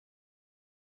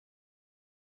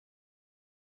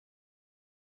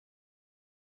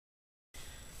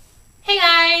Hey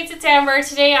guys, it's Amber.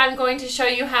 Today I'm going to show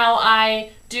you how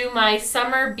I do my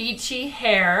summer beachy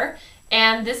hair.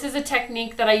 And this is a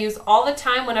technique that I use all the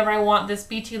time whenever I want this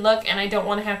beachy look and I don't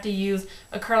want to have to use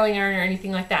a curling iron or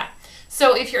anything like that.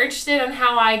 So if you're interested in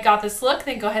how I got this look,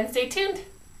 then go ahead and stay tuned.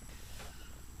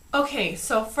 Okay,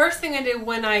 so first thing I did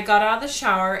when I got out of the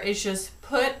shower is just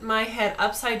put my head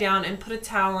upside down and put a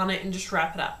towel on it and just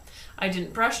wrap it up. I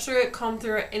didn't brush through it, comb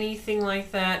through it, anything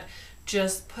like that.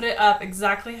 Just put it up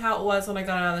exactly how it was when I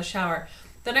got out of the shower.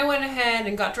 Then I went ahead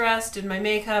and got dressed, did my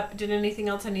makeup, did anything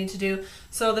else I need to do.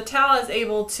 So the towel is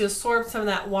able to absorb some of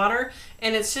that water,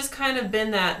 and it's just kind of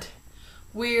been that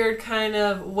weird kind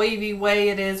of wavy way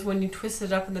it is when you twist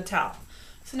it up in the towel.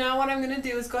 So now what I'm going to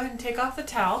do is go ahead and take off the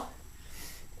towel,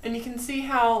 and you can see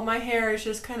how my hair is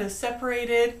just kind of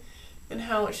separated and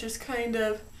how it's just kind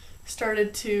of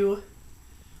started to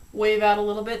wave out a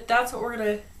little bit. That's what we're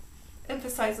going to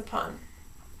emphasize upon.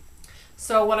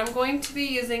 So what I'm going to be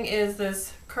using is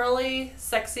this Curly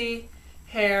Sexy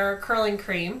Hair Curling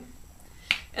Cream.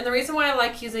 And the reason why I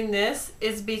like using this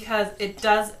is because it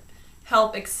does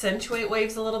help accentuate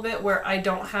waves a little bit where I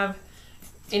don't have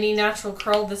any natural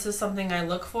curl. This is something I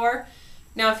look for.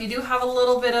 Now if you do have a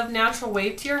little bit of natural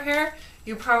wave to your hair,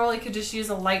 you probably could just use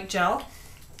a light gel.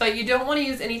 But you don't want to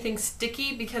use anything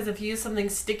sticky, because if you use something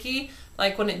sticky,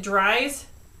 like when it dries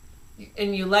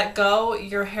and you let go,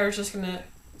 your hair is just going to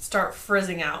start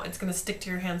frizzing out. It's going to stick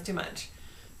to your hands too much.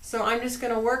 So I'm just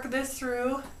going to work this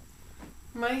through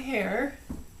my hair.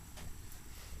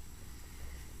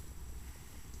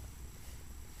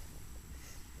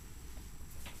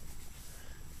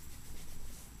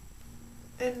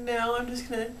 And now I'm just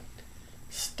going to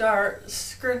start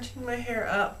scrunching my hair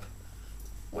up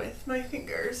with my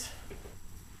fingers.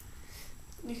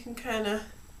 You can kind of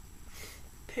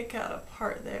pick out a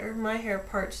part there. My hair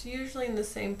part's usually in the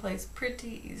same place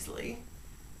pretty easily.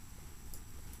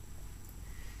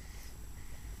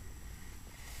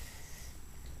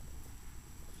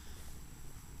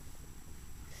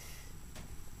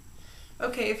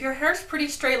 Okay, if your hair's pretty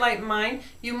straight like mine,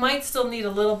 you might still need a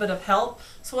little bit of help.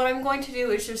 So what I'm going to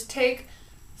do is just take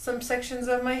some sections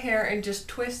of my hair and just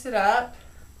twist it up.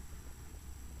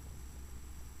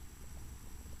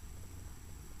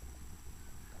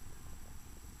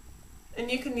 And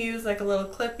you can use like a little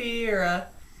clippy or a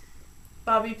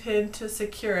bobby pin to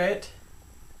secure it.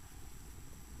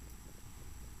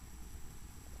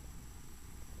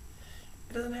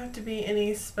 It doesn't have to be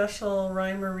any special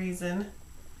rhyme or reason.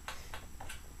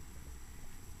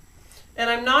 And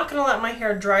I'm not going to let my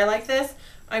hair dry like this.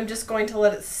 I'm just going to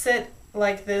let it sit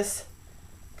like this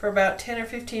for about 10 or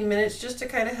 15 minutes just to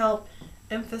kind of help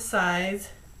emphasize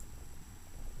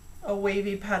a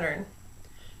wavy pattern.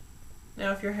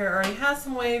 Now if your hair already has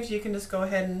some waves, you can just go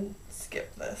ahead and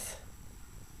skip this.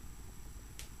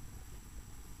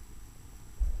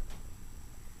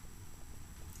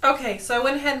 Okay, so I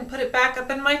went ahead and put it back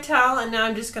up in my towel, and now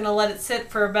I'm just going to let it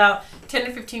sit for about 10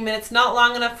 to 15 minutes. Not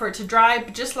long enough for it to dry,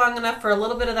 but just long enough for a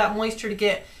little bit of that moisture to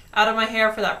get out of my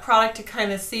hair, for that product to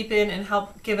kind of seep in and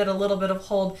help give it a little bit of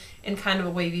hold in kind of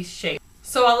a wavy shape.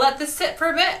 So I'll let this sit for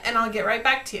a bit and I'll get right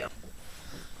back to you.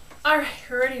 Alright,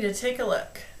 we're ready to take a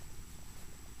look.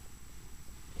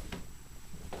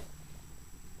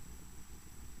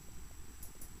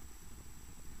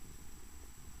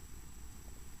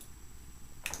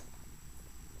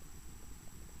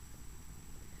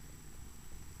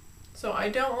 So I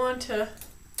don't want to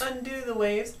undo the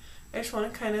waves, I just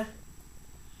want to kind of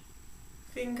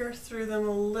finger through them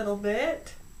a little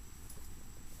bit.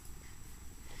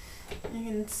 You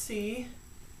can see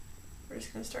we're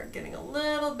just going to start getting a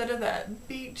little bit of that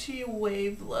beachy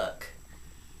wave look.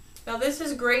 Now this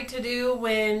is great to do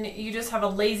when you just have a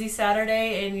lazy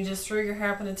Saturday and you just throw your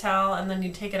hair up in a towel and then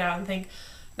you take it out and think,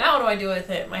 now what do I do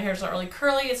with it? My hair's not really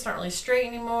curly, it's not really straight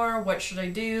anymore, what should I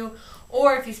do?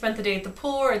 Or if you spent the day at the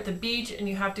pool or at the beach and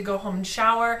you have to go home and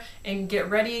shower and get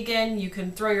ready again, you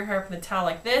can throw your hair up in the towel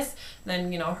like this,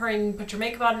 then, you know, hurry and put your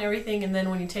makeup on and everything, and then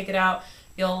when you take it out,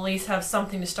 you'll at least have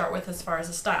something to start with as far as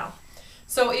a style.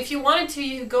 So if you wanted to,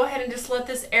 you could go ahead and just let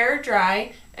this air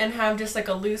dry and have just like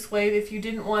a loose wave if you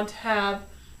didn't want to have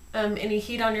any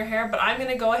heat on your hair, but I'm going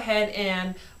to go ahead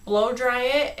and blow dry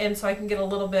it, and so I can get a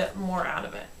little bit more out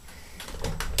of it.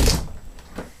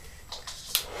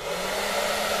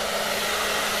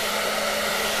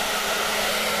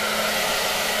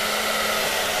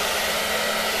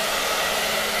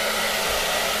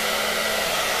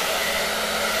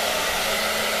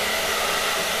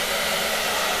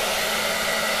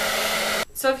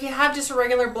 So if you have just a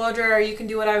regular blow dryer, you can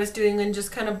do what I was doing and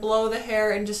just kind of blow the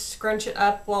hair and just scrunch it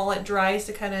up while it dries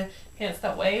to kind of enhance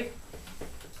that wave.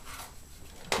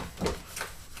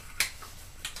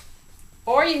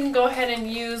 Or you can go ahead and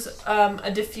use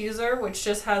a diffuser, which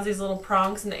just has these little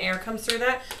prongs and the air comes through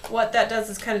that. What that does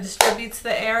is kind of distributes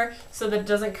the air so that it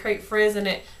doesn't create frizz,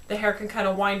 and the hair can kind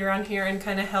of wind around here and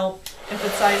kind of help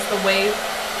emphasize the wave.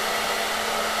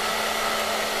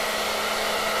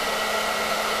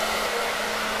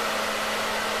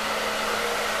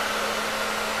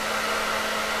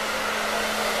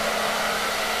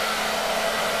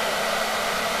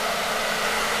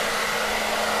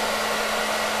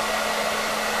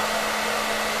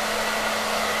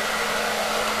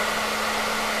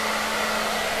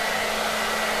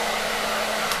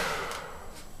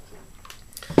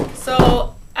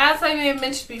 So, as I may have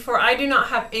mentioned before, I do not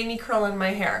have any curl in my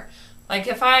hair. Like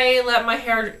if I let my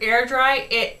hair air dry,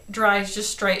 it dries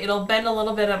just straight. It'll bend a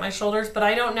little bit at my shoulders, but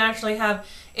I don't naturally have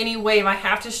any wave. I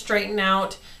have to straighten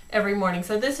out every morning.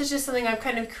 So this is just something I've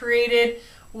kind of created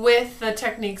with the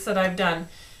techniques that I've done.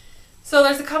 So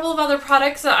there's a couple of other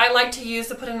products that I like to use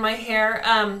to put in my hair.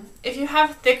 If you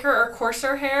have thicker or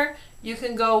coarser hair, you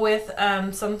can go with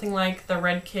something like the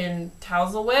Redken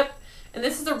Tousle Whip. And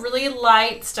this is a really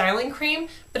light styling cream,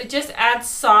 but it just adds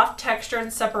soft texture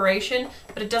and separation,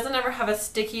 but it doesn't ever have a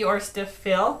sticky or stiff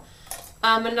feel.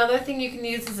 Another thing you can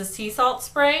use is a sea salt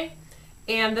spray.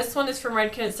 And this one is from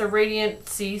Redken. It's a Radiant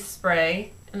Sea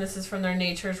Spray. And this is from their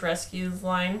Nature's Rescues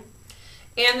line.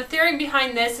 And the theory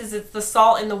behind this is it's the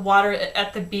salt in the water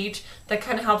at the beach that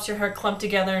kind of helps your hair clump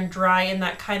together and dry in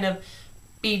that kind of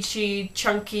beachy,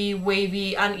 chunky,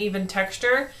 wavy, uneven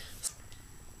texture.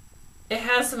 It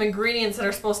has some ingredients that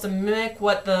are supposed to mimic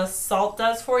what the salt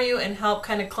does for you and help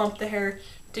kind of clump the hair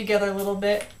together a little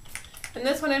bit. And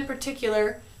this one in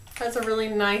particular has a really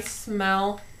nice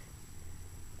smell.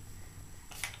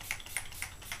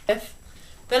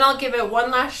 Then I'll give it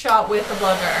one last shot with the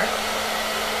blow dryer.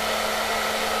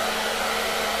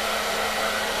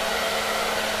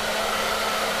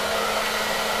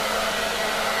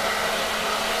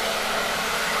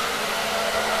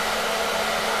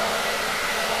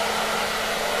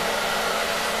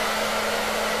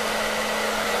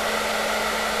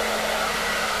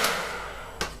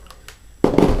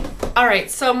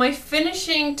 Alright, so my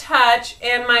finishing touch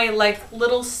and my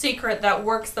little secret that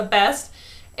works the best,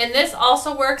 and this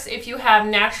also works if you have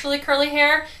naturally curly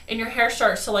hair and your hair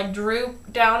starts to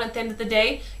droop down at the end of the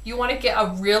day. You want to get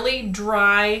a really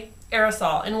dry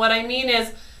aerosol, and what I mean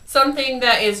is something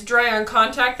that is dry on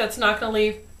contact that's not going to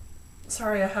leave,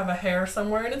 sorry I have a hair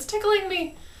somewhere and it's tickling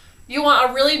me. You want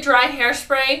a really dry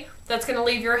hairspray that's going to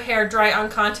leave your hair dry on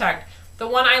contact. The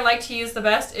one I like to use the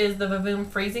best is the Vavoom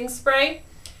Freezing Spray.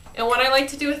 And what I like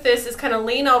to do with this is kind of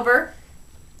lean over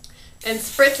and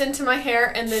spritz into my hair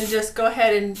and then just go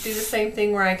ahead and do the same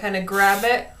thing where I kind of grab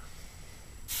it.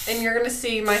 And you're going to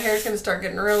see my hair is going to start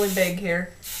getting really big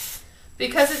here.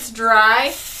 Because it's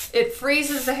dry, it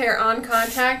freezes the hair on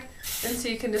contact, and so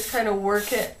you can just kind of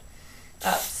work it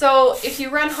up. So if you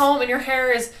run home and your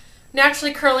hair is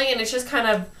naturally curly and it's just kind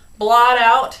of blot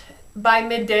out by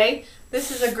midday,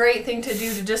 this is a great thing to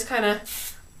do to just kind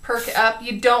of perk it up.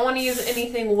 You don't want to use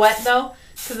anything wet though,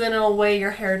 because then it'll weigh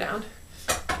your hair down.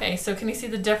 Okay, so can you see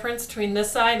the difference between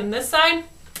this side and this side?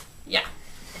 Yeah.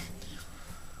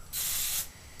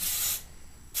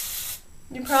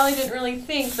 You probably didn't really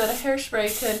think that a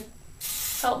hairspray could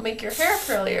help make your hair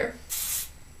curlier.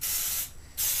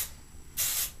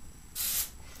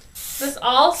 This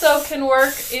also can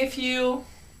work if you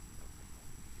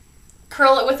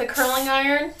curl it with a curling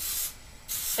iron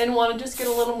and want to just get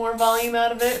a little more volume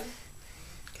out of it.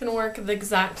 Can work the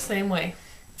exact same way.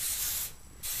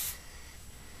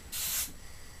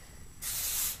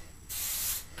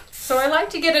 So I like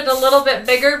to get it a little bit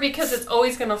bigger because it's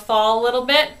always going to fall a little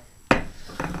bit.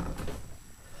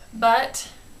 But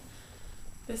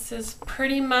this is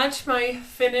pretty much my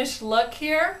finished look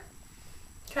here.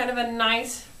 Kind of a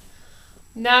nice,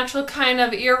 natural kind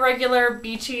of irregular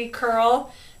beachy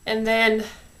curl. And then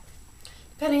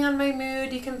depending on my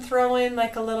mood, you can throw in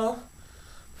like a little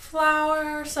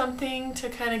flower or something to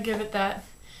kind of give it that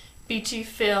beachy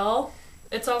feel.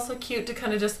 It's also cute to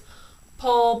kind of just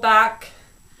pull back,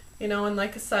 you know, in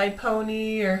like a side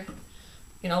pony, or,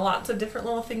 you know, lots of different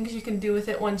little things you can do with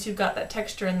it once you've got that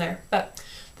texture in there. But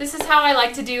this is how I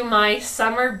like to do my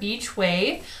summer beach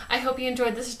wave. I hope you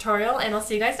enjoyed this tutorial, and I'll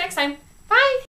see you guys next time. Bye!